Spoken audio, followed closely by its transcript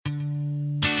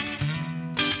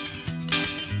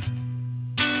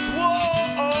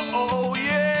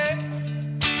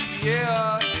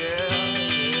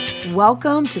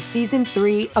Welcome to Season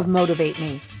 3 of Motivate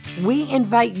Me. We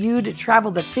invite you to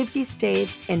travel the 50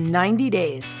 states in 90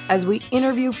 days as we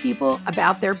interview people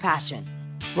about their passion.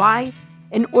 Why?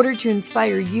 In order to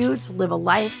inspire you to live a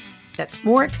life that's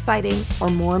more exciting or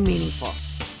more meaningful.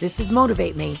 This is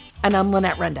Motivate Me, and I'm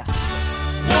Lynette Renda.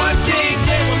 One thing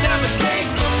they will never take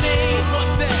from me.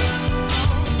 What's that?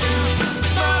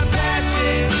 It's my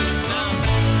passion.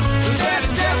 That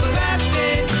is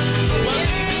everlasting.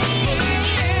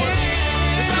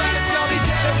 They try to tell me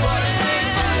that it was make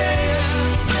believe,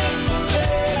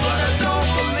 but I don't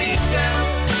believe them.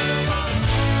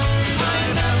 'Cause I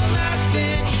am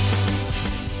everlasting.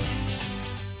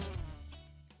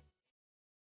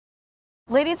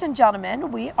 Ladies and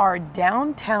gentlemen, we are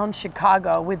downtown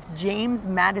Chicago with James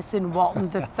Madison Walton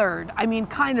III. I mean,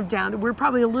 kind of down. We're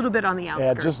probably a little bit on the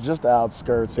outskirts. Yeah, just the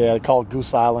outskirts. Yeah, they call it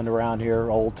Goose Island around here,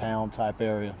 Old Town type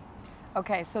area.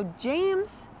 Okay, so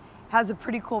James has a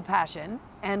pretty cool passion,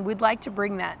 and we'd like to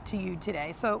bring that to you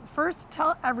today. So first,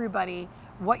 tell everybody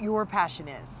what your passion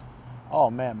is. Oh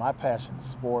man, my passion is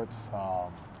sports.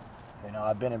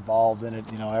 I've been involved in it,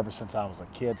 ever since I was a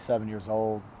kid, 7 years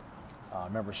old. I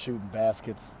remember shooting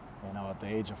baskets, at the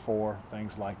age of 4,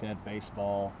 things like that,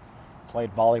 baseball,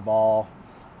 played volleyball.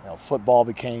 Football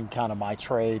became kind of my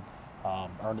trade.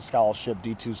 Earned a scholarship,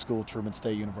 D2 school, Truman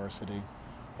State University.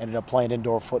 Ended up playing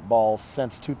indoor football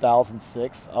since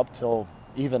 2006 up till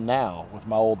even now with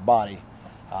my old body.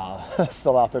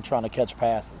 Still out there trying to catch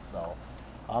passes. So,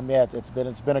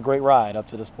 it's been a great ride up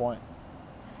to this point.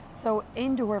 So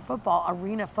indoor football,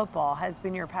 arena football has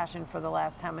been your passion for the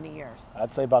last how many years?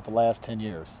 I'd say about the last 10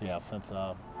 years, since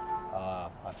I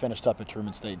finished up at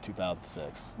Truman State in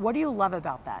 2006. What do you love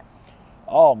about that?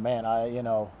 Oh man,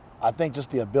 I think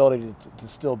just the ability to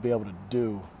still be able to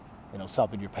do,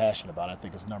 something you're passionate about, I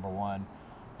think is number one.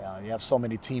 You have so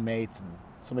many teammates and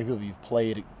so many people you've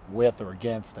played with or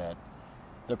against that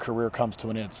their career comes to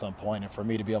an end at some point, and for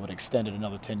me to be able to extend it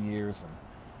another 10 years and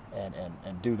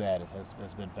do that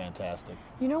has been fantastic.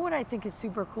 You know what I think is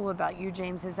super cool about you,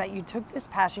 James, is that you took this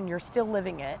passion, you're still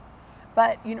living it,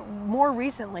 but more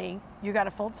recently you got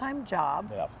a full-time job,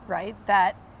 right?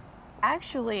 That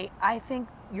actually I think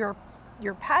your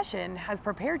passion has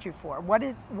prepared you for. What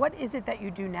is it that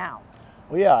you do now?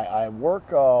 Well, yeah, I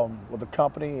work with a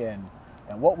company, and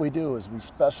what we do is we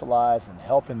specialize in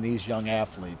helping these young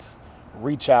athletes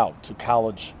reach out to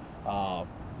college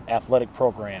athletic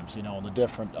programs, in the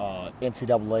different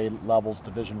NCAA levels,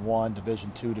 Division I,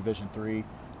 Division II, Division III,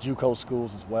 JUCO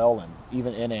schools as well, and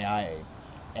even NAIA.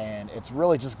 And it's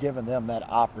really just giving them that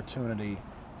opportunity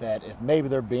that if maybe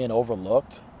they're being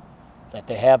overlooked, that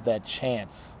they have that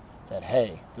chance that,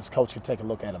 hey, this coach could take a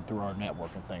look at them through our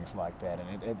network and things like that.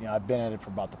 And I've been at it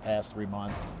for about the past 3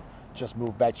 months, and just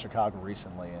moved back to Chicago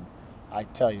recently. And I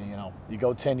tell you, you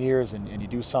go 10 years and you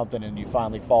do something and you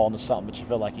finally fall into something that you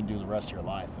feel like you can do the rest of your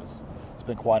life. It's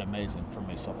been quite amazing for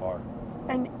me so far.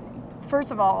 And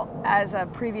first of all, as a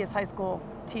previous high school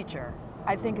teacher,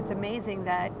 I think it's amazing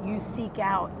that you seek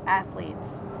out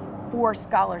athletes for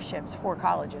scholarships for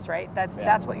colleges, right?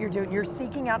 That's what you're doing. You're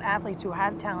seeking out athletes who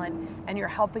have talent, and you're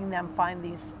helping them find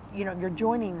these, you're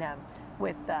joining them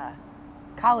with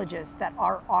colleges that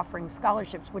are offering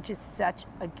scholarships, which is such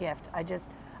a gift.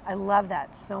 I love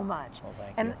that so much. Well,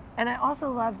 thank you. And I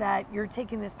also love that you're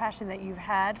taking this passion that you've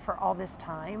had for all this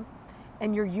time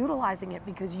and you're utilizing it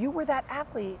because you were that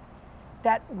athlete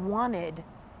that wanted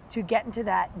to get into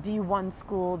that D1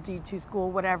 school, D2 school,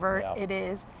 whatever it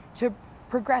is, to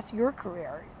progress your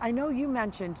career. I know you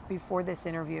mentioned before this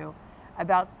interview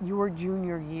about your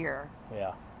junior year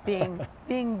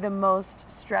being the most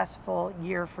stressful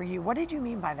year for you. What did you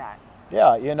mean by that?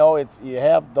 Yeah, you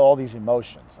have all these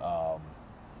emotions.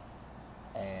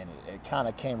 And it kind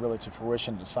of came really to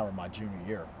fruition in the summer of my junior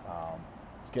year. I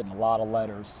was getting a lot of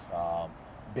letters,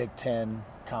 Big Ten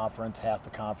conference, half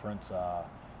the conference, a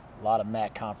lot of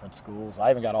MAC conference schools. I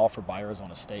even got offered by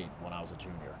Arizona State when I was a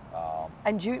junior.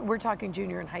 And we're talking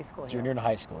junior in high school here. Junior in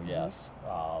high school, yes.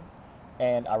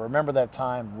 And I remember that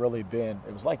time really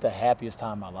it was like the happiest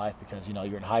time of my life because,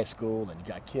 you're in high school and you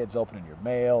got kids opening your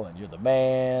mail and you're the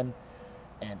man.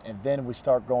 And then we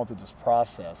start going through this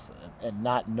process and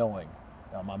not knowing.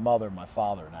 My mother, my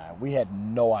father, and I, we had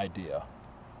no idea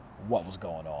what was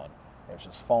going on. It was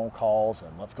just phone calls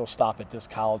and let's go stop at this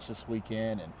college this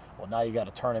weekend, and well, now you got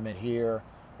a tournament here.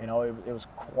 It was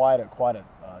quite a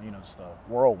just a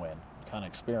whirlwind kind of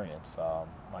experience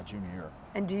my junior year.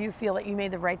 And do you feel that you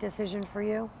made the right decision for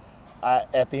you?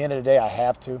 At the end of the day, I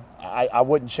have to. I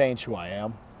wouldn't change who I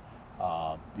am.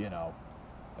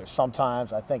 There's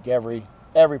sometimes I think every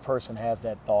person has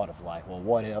that thought of like, well,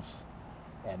 what ifs?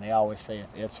 And they always say if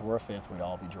it's were a fifth, we'd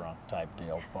all be drunk type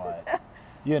deal. But,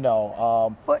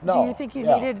 But no, do you think you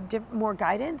needed more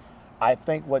guidance? I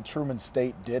think what Truman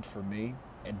State did for me,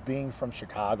 and being from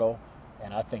Chicago,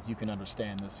 and I think you can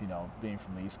understand this, being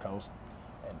from the East Coast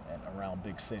and around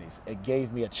big cities, it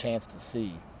gave me a chance to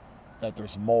see that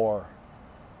there's more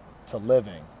to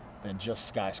living than just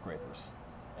skyscrapers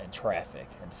and traffic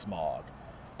and smog.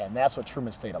 And that's what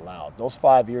Truman State allowed. Those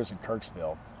 5 years in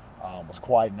Kirksville was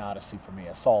quite an odyssey for me.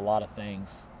 I saw a lot of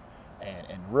things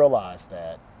and realized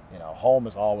that, home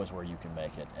is always where you can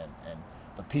make it. And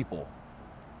the people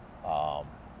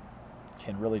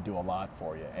can really do a lot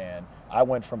for you. And I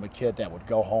went from a kid that would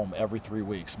go home every 3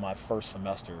 weeks, my first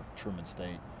semester at Truman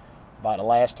State. By the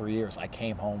last 3 years, I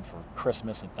came home for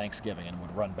Christmas and Thanksgiving and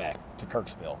would run back to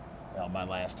Kirksville, my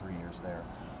last 3 years there.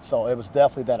 So it was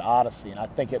definitely that odyssey, and I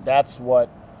think that's what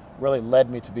really led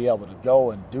me to be able to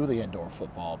go and do the indoor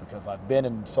football, because I've been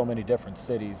in so many different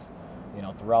cities,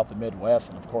 throughout the Midwest,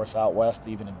 and of course out west,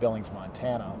 even in Billings,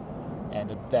 Montana,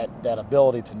 and that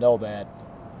ability to know that,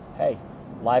 hey,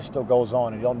 life still goes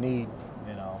on, and you don't need,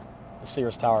 the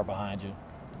Sears Tower behind you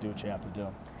to do what you have to do.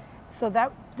 So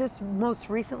this most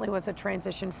recently was a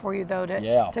transition for you, though,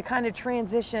 to kind of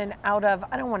transition out of,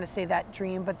 I don't want to say that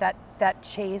dream, but that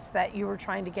chase that you were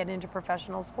trying to get into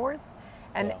professional sports,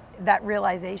 and that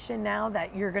realization now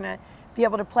that you're going to be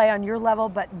able to play on your level,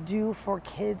 but do for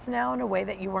kids now in a way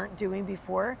that you weren't doing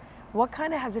before. What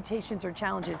kind of hesitations or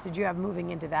challenges did you have moving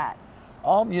into that?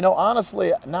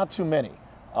 Honestly, not too many.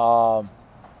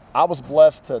 I was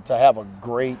blessed to have a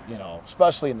great,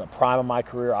 especially in the prime of my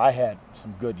career, I had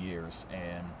some good years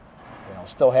and,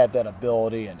 still had that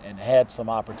ability and had some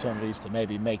opportunities to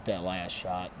maybe make that last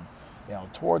shot.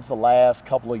 And, towards the last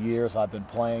couple of years I've been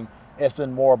playing, it's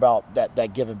been more about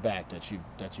that giving back that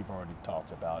you've already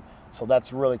talked about. So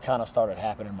that's really kind of started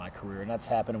happening in my career, and that's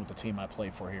happening with the team I play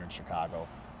for here in Chicago.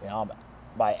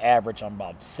 By average, I'm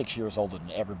about 6 years older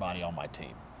than everybody on my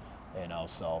team.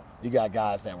 So you got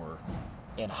guys that were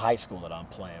in high school that I'm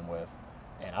playing with,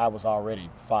 and I was already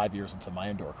 5 years into my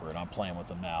indoor career, and I'm playing with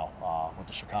them now with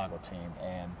the Chicago team.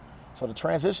 And so the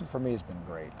transition for me has been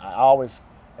great. I always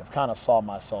have kind of saw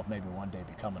myself maybe one day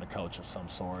becoming a coach of some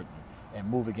sort and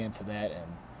moving into that,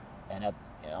 and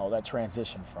that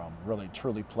transition from really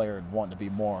truly player and wanting to be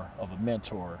more of a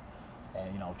mentor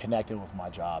and connecting with my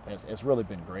job has really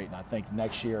been great. And I think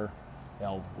next year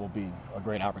will be a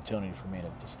great opportunity for me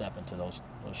to step into those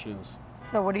shoes.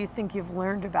 So what do you think you've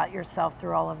learned about yourself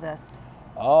through all of this?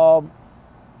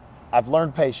 I've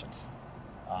learned patience.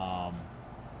 I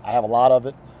have a lot of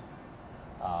it.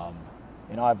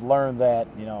 I've learned that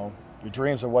your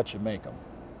dreams are what you make them,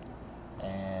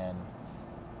 and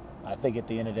I think at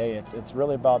the end of the day, it's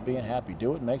really about being happy.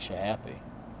 Do what makes you happy.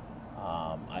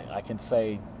 I can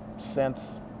say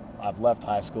since I've left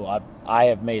high school, I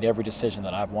have made every decision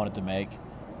that I've wanted to make.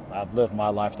 I've lived my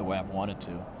life the way I've wanted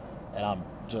to, and I'm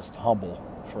just humble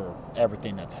for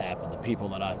everything that's happened, the people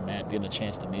that I've met, getting a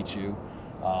chance to meet you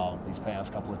these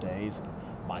past couple of days, and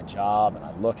my job, and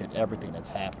I look at everything that's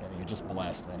happening, and you're just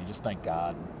blessed, man. You just thank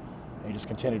God, and you just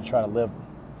continue to try to live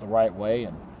the right way,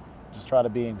 and just try to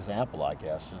be an example, I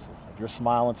guess. Just if you're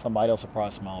smiling, somebody else will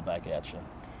probably smile back at you.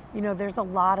 There's a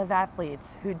lot of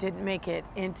athletes who didn't make it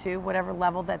into whatever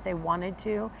level that they wanted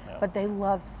to, but they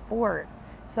love sport.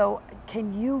 So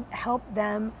can you help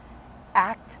them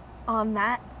act on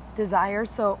that desire?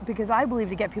 So, because I believe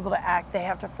to get people to act, they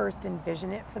have to first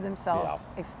envision it for themselves,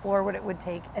 explore what it would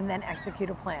take, and then execute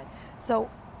a plan. So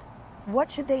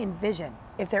what should they envision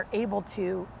if they're able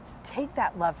to take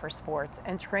that love for sports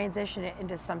and transition it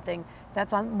into something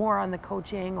that's more on the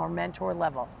coaching or mentor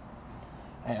level?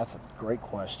 Hey, that's a great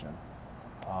question.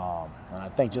 And I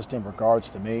think just in regards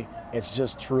to me, it's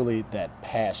just truly that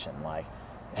passion, like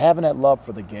having that love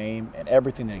for the game and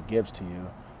everything that it gives to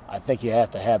you. I think you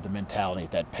have to have the mentality,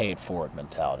 that pay it forward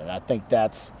mentality. And I think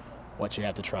that's what you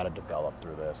have to try to develop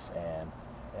through this. And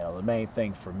the main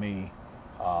thing for me,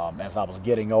 as I was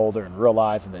getting older and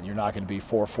realizing that you're not going to be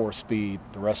 4.4 speed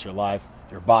the rest of your life,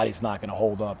 your body's not going to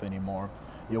hold up anymore.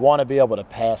 You want to be able to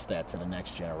pass that to the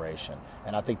next generation.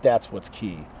 And I think that's what's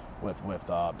key with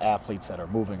athletes that are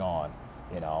moving on.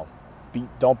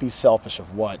 Don't be selfish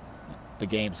of what the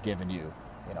game's given you.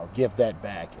 Give that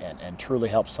back and truly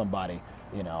help somebody,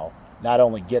 not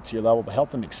only get to your level, but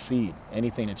help them exceed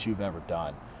anything that you've ever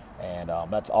done. And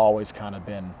that's always kind of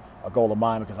been a goal of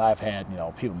mine, because I've had,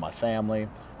 people in my family,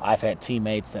 I've had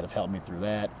teammates that have helped me through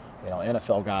that,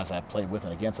 NFL guys I've played with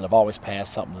and against that have always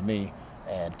passed something to me,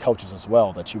 and coaches as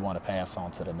well that you want to pass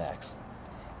on to the next.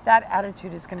 That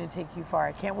attitude is going to take you far.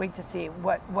 I can't wait to see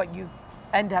what you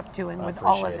end up doing with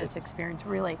all of this experience,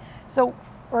 really. So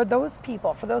for those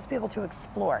people to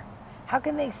explore, how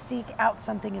can they seek out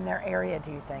something in their area,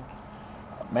 do you think?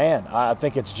 Man, I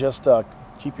think it's just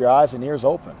keep your eyes and ears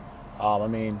open. I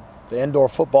mean, the indoor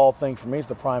football thing for me is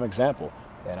the prime example.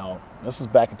 You know, this is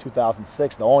back in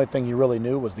 2006. The only thing you really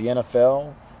knew was the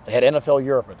NFL. They had NFL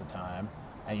Europe at the time,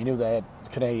 and you knew they had the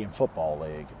Canadian Football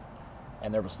League.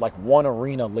 And there was like one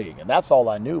arena league, and that's all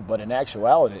I knew. But in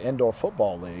actuality, the indoor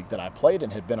football league that I played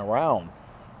in had been around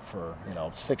for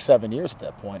 6-7 years at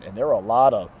that point, and there were a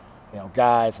lot of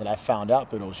guys that I found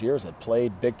out through those years that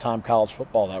played big-time college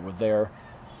football that were there,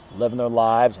 living their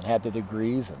lives and had their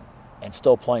degrees and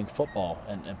still playing football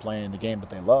and playing the game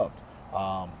that they loved.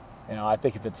 I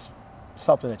think if it's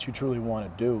something that you truly want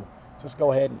to do, just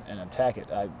go ahead and attack it.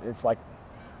 It's like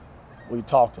we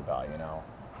talked about,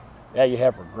 Yeah, you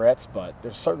have regrets, but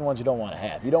there's certain ones you don't want to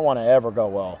have. You don't want to ever go,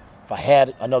 well, if I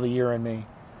had another year in me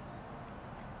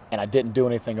and I didn't do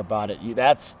anything about it,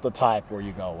 that's the type where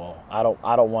you go, well,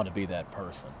 I don't want to be that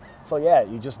person. So yeah,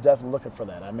 you just definitely looking for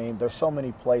that. I mean, there's so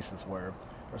many places where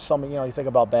there's so many, you think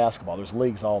about basketball, there's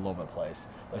leagues all over the place.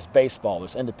 There's baseball,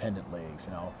 there's independent leagues,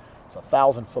 There's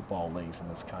 1,000 football leagues in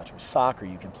this country. Soccer,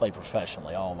 you can play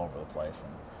professionally all over the place.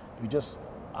 And you just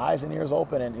eyes and ears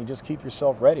open, and you just keep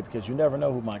yourself ready because you never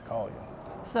know who might call you.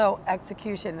 So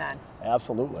execution then.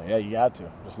 Absolutely, yeah, you got to.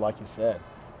 Just like you said,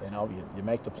 you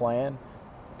make the plan,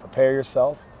 prepare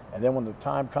yourself, and then when the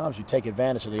time comes, you take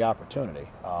advantage of the opportunity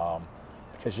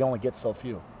because you only get so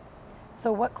few.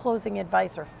 So what closing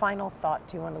advice or final thought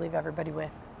do you want to leave everybody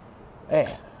with?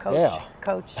 Man,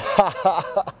 Coach.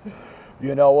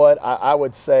 You know what? I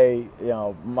would say,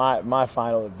 my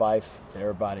final advice to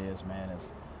everybody is, man,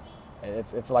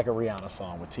 it's like a Rihanna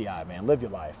song with T.I., man. Live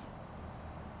your life.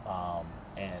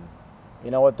 And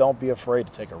you know what? Don't be afraid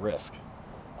to take a risk.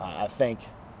 I think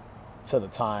to the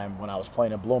time when I was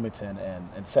playing in Bloomington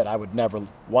and said I would never,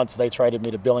 once they traded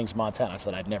me to Billings, Montana, I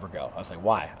said I'd never go. I was like,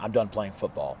 why? I'm done playing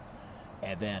football.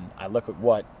 And then I look at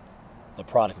what the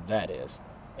product of that is.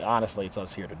 And honestly, it's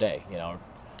us here today. There's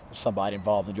somebody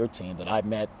involved in your team that I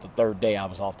met the third day I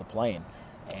was off the plane.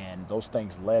 And those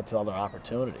things led to other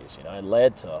opportunities. It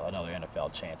led to another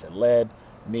NFL chance. It led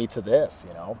me to this,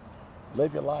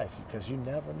 Live your life because you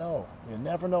never know. You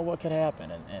never know what can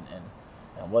happen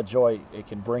and what joy it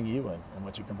can bring you and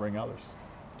what you can bring others.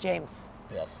 James.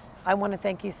 Yes. I want to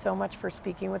thank you so much for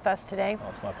speaking with us today. Oh,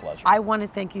 it's my pleasure. I want to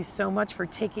thank you so much for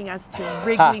taking us to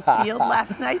Wrigley Field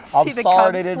last night to see the Cubs play. I'm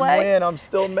sorry they didn't win. I'm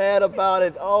still mad about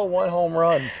it. Oh, one home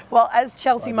run. Well, as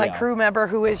Chelsea, my crew member,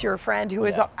 who is your friend, who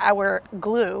is our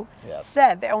glue,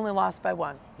 said they only lost by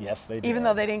one. Yes, they did. Even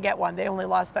though they didn't get one, they only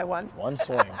lost by one. One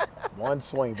swing. One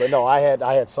swing. But no, I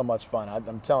had so much fun.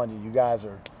 I'm telling you, you guys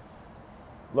are.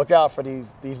 Look out for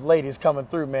these ladies coming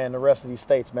through, man. The rest of these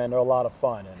states, man, they're a lot of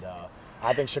fun, and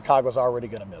I think Chicago's already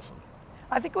going to miss them.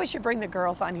 I think we should bring the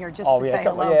girls on here just to say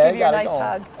hello. Yeah, give you a nice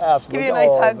hug. Absolutely. Give you a nice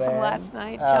hug from man. last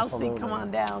night. Absolutely. Chelsea, come on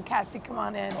down. Cassie, come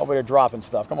on in. Over there dropping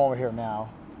stuff. Come over here now.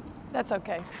 That's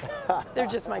okay. They're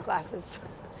just my glasses.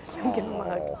 Give them a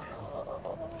hug.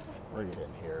 Bring it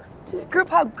in here. Group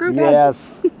hug.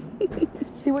 Yes.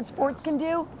 See what sports can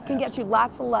do? Can get you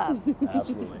lots of love.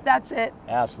 Absolutely. That's it.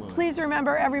 Absolutely. Please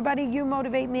remember, everybody, you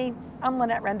motivate me. I'm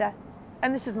Lynette Renda,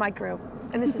 and this is my crew,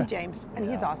 and this is James, and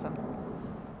he's awesome.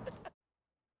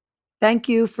 Thank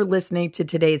you for listening to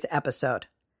today's episode.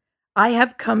 I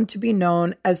have come to be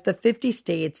known as the 50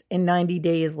 States in 90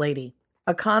 Days Lady,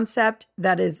 a concept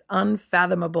that is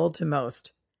unfathomable to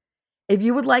most. If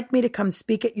you would like me to come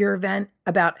speak at your event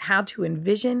about how to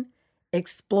envision,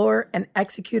 explore, and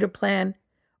execute a plan,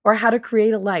 or how to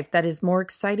create a life that is more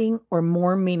exciting or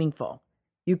more meaningful,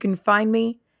 you can find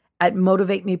me at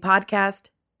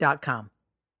motivatemepodcast.com.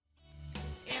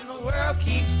 And the world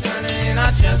keeps turning and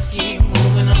I just keep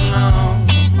moving along.